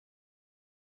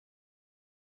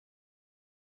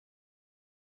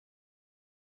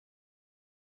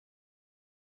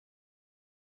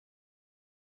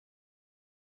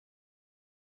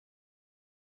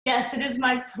Yes, it is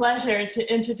my pleasure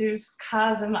to introduce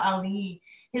Kazim Ali.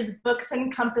 His books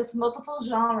encompass multiple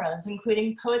genres,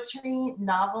 including poetry,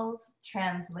 novels,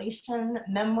 translation,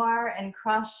 memoir, and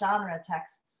cross-genre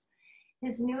texts.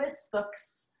 His newest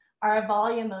books are a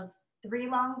volume of 3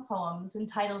 long poems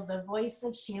entitled The Voice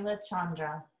of Sheila,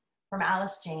 Chandra from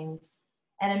Alice James,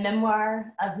 and a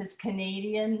memoir of his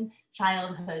Canadian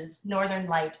childhood, Northern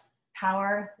Light,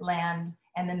 Power, Land,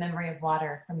 and the Memory of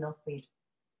Water from Milkweed.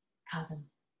 Kazim.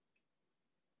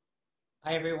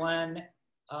 Hi, everyone.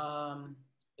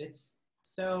 It's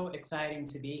so exciting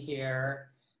to be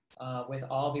here with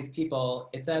all these people.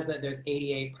 It says that there's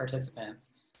 88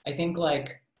 participants. I think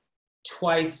like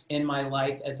twice in my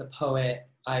life as a poet,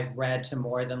 I've read to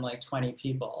more than like 20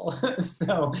 people.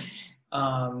 So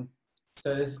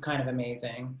this is kind of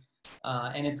amazing.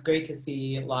 And it's great to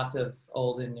see lots of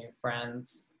old and new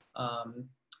friends on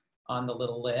the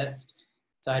little list.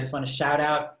 So I just want to shout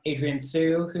out Adrian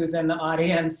Sue, who's in the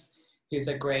audience, who's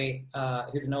a great,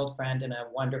 who's an old friend and a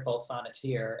wonderful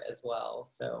sonneteer as well.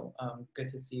 So good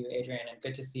to see you, Adrian, and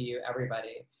good to see you,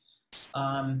 everybody.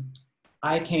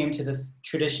 I came to this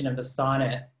tradition of the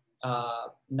sonnet,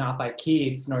 not by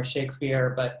Keats nor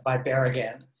Shakespeare, but by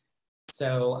Berrigan.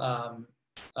 So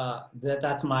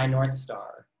that's my North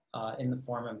Star in the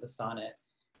form of the sonnet.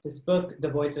 This book, The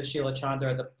Voice of Sheila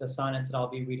Chandra, the sonnets that I'll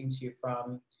be reading to you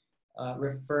from,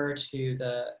 refer to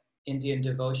the Indian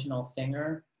devotional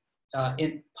singer,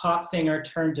 pop singer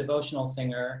turned devotional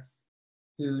singer,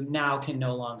 who now can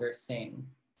no longer sing,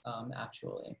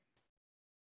 actually.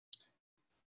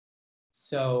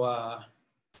 So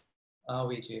I'll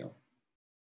read you.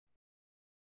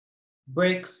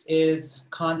 Breaks is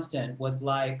constant, was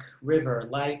like river,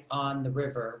 light on the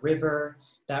river, river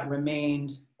that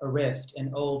remained a rift,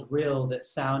 an old rill that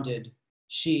sounded,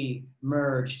 she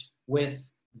merged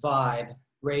with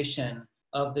vibration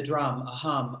of the drum, a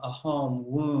hum, a home,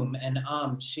 womb, and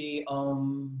she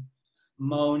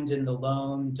moaned in the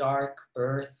lone dark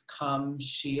earth, come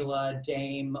Sheila,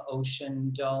 dame,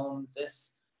 ocean, dome,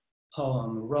 this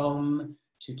poem, Rome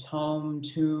to tome,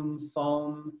 tomb,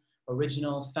 foam,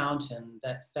 original fountain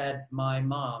that fed my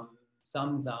mom,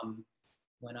 Zamzam,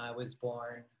 when I was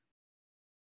born.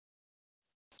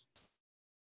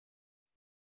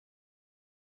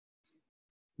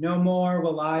 No more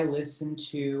will I listen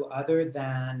to other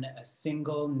than a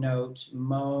single note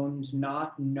moaned,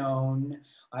 not known.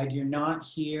 I do not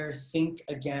hear, think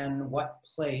again what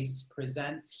place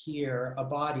presents here a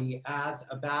body as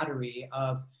a battery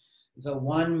of the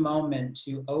one moment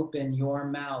to open your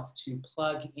mouth, to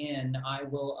plug in. I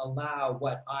will allow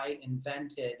what I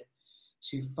invented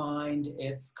to find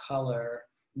its color,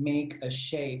 make a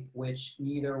shape which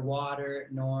neither water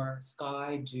nor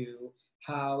sky do.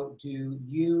 How do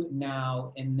you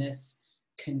now in this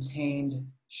contained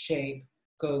shape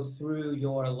go through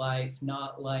your life,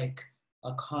 not like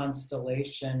a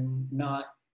constellation, not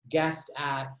guessed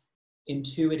at,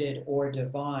 intuited or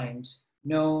divined,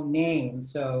 no name.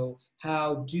 So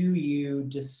how do you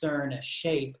discern a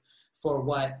shape for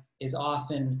what is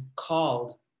often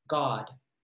called God?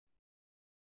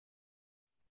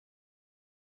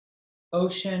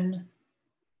 Ocean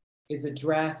is a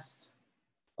dress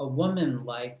a woman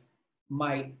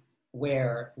might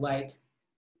wear, like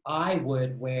I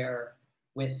would wear,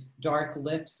 with dark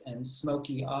lips and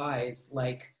smoky eyes,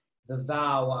 like the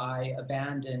vow I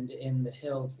abandoned in the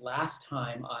hills last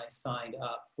time I signed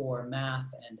up for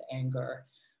math and anger.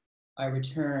 I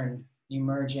return,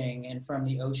 emerging, and from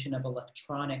the ocean of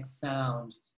electronic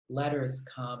sound, letters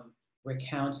come,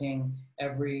 recounting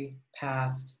every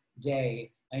past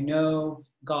day. I know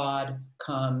God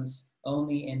comes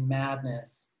only in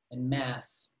madness and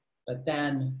mess, but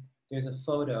then there's a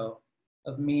photo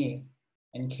of me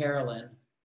and Carolyn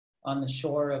on the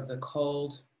shore of the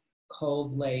cold,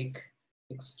 cold lake,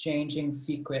 exchanging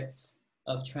secrets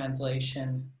of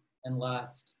translation and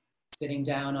lust. Sitting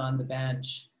down on the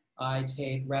bench, I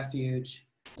take refuge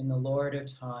in the Lord of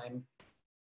time,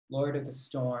 Lord of the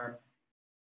storm.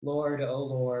 Lord, oh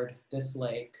Lord, this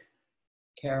lake,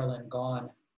 Carolyn gone,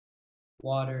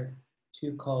 water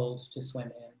too cold to swim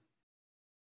in.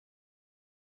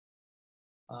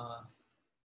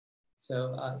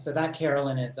 So that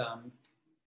Carolyn is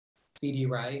C.D.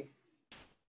 Wright,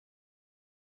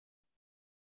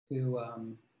 who,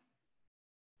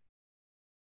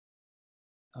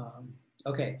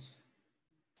 okay.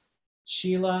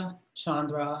 Sheila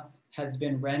Chandra has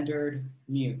been rendered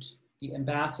mute, the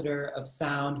ambassador of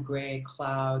sound gray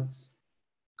clouds,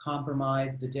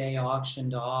 compromised the day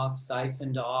auctioned off,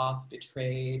 siphoned off,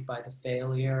 betrayed by the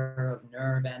failure of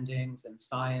nerve endings and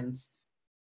science.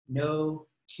 No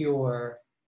cure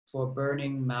for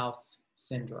burning mouth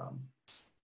syndrome.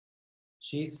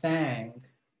 She sang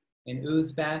in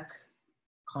Uzbek,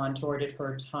 contorted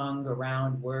her tongue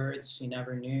around words she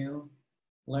never knew,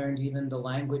 learned even the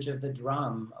language of the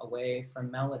drum away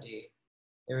from melody.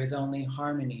 There is only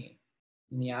harmony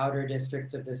in the outer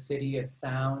districts of the city of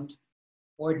sound,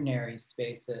 ordinary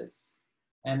spaces,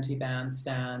 empty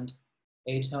bandstand,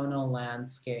 atonal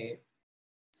landscape,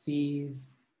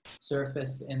 seas,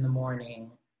 surface in the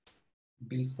morning,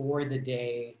 before the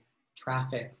day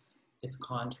traffics its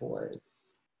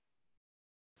contours.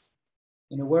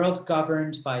 In a world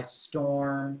governed by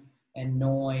storm and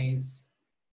noise,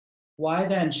 why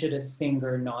then should a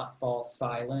singer not fall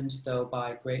silent, though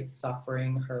by great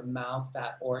suffering her mouth,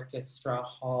 that orchestra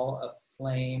hall of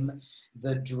flame,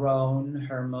 the drone,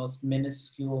 her most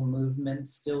minuscule movement,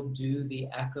 still do the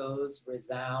echoes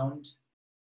resound?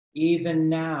 Even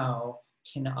now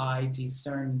can I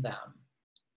discern them.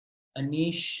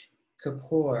 Anish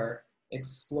Kapoor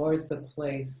explores the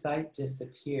place, sight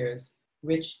disappears,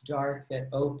 rich dark that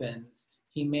opens.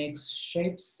 He makes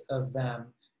shapes of them,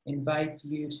 invites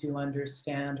you to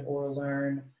understand or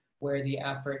learn where the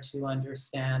effort to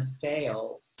understand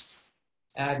fails.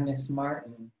 Agnes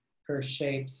Martin, her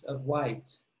shapes of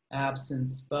white,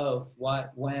 absence both,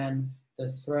 what when the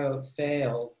throat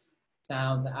fails,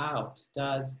 sounds out.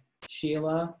 Does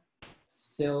Sheila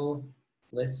still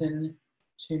listen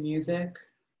to music?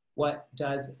 What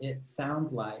does it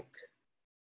sound like?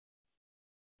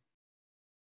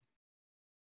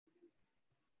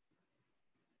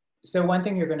 So one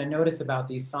thing you're going to notice about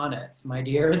these sonnets, my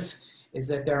dears, is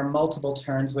that there are multiple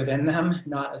turns within them,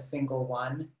 not a single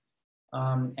one.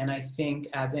 And I think,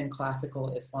 as in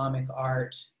classical Islamic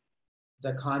art,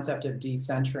 the concept of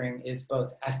decentering is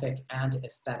both ethic and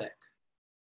aesthetic.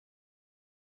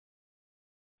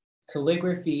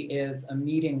 Calligraphy is a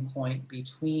meeting point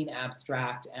between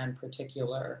abstract and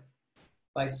particular.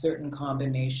 By certain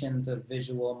combinations of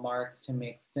visual marks to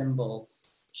make symbols,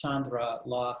 Chandra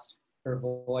lost her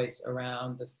voice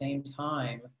around the same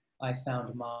time I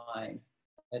found mine.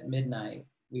 At midnight,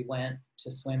 we went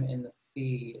to swim in the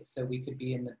sea so we could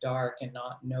be in the dark and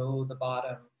not know the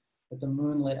bottom. But the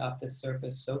moon lit up the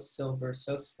surface so silver,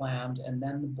 so slammed, and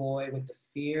then the boy with the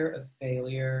fear of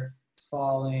failure,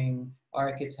 falling,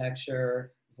 architecture,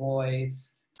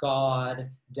 voice, God,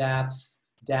 depth,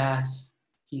 death,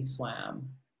 he swam.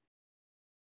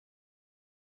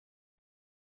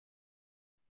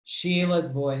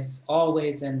 Sheila's voice,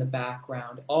 always in the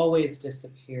background, always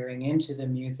disappearing into the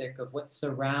music of what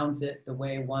surrounds it, the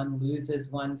way one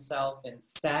loses oneself in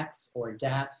sex or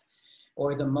death,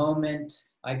 or the moment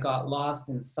I got lost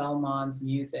in Salman's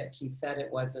music. He said it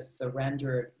was a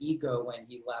surrender of ego when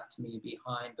he left me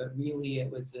behind, but really it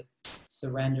was a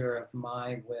surrender of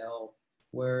my will.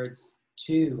 Words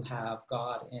too have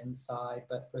God inside,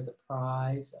 but for the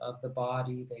prize of the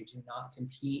body, they do not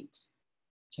compete.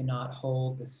 Cannot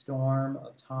hold the storm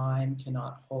of time,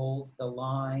 cannot hold the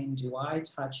line. Do I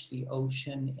touch the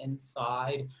ocean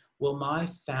inside? Will my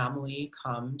family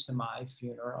come to my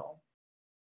funeral?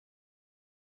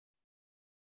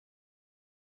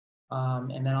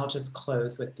 And then I'll just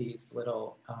close with these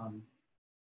little time.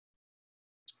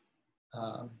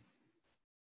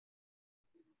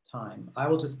 I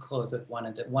will just close with one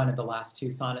of the last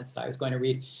two sonnets that I was going to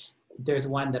read. There's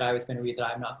one that I was going to read that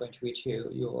I'm not going to read to you.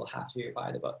 You will have to buy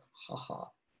the book. Haha.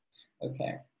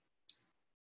 Okay.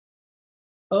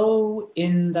 Oh,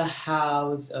 in the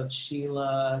house of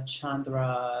Sheila,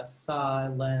 Chandra,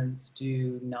 silence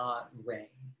do not reign.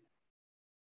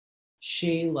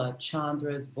 Sheila,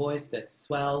 Chandra's voice that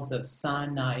swells of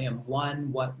sun, I am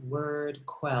one, what word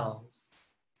quells?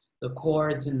 The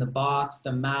chords in the box,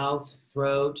 the mouth,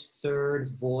 throat, third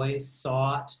voice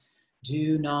sought,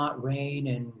 do not rain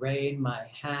and rain my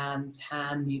hands,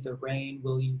 hand me the rain,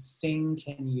 will you sing,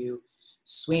 can you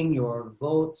swing your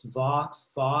votes,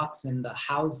 vox, fox, in the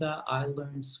hausa I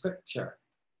learned scripture,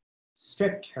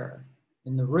 stripped her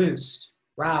in the roost,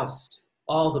 roused,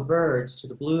 all the birds to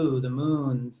the blue, the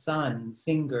moon, sun,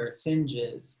 singer,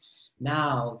 singes,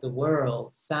 now the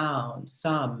world, sound,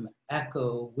 some,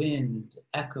 echo, wind,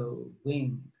 echo,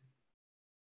 wing.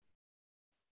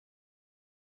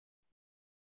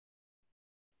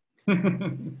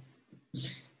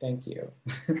 Thank you.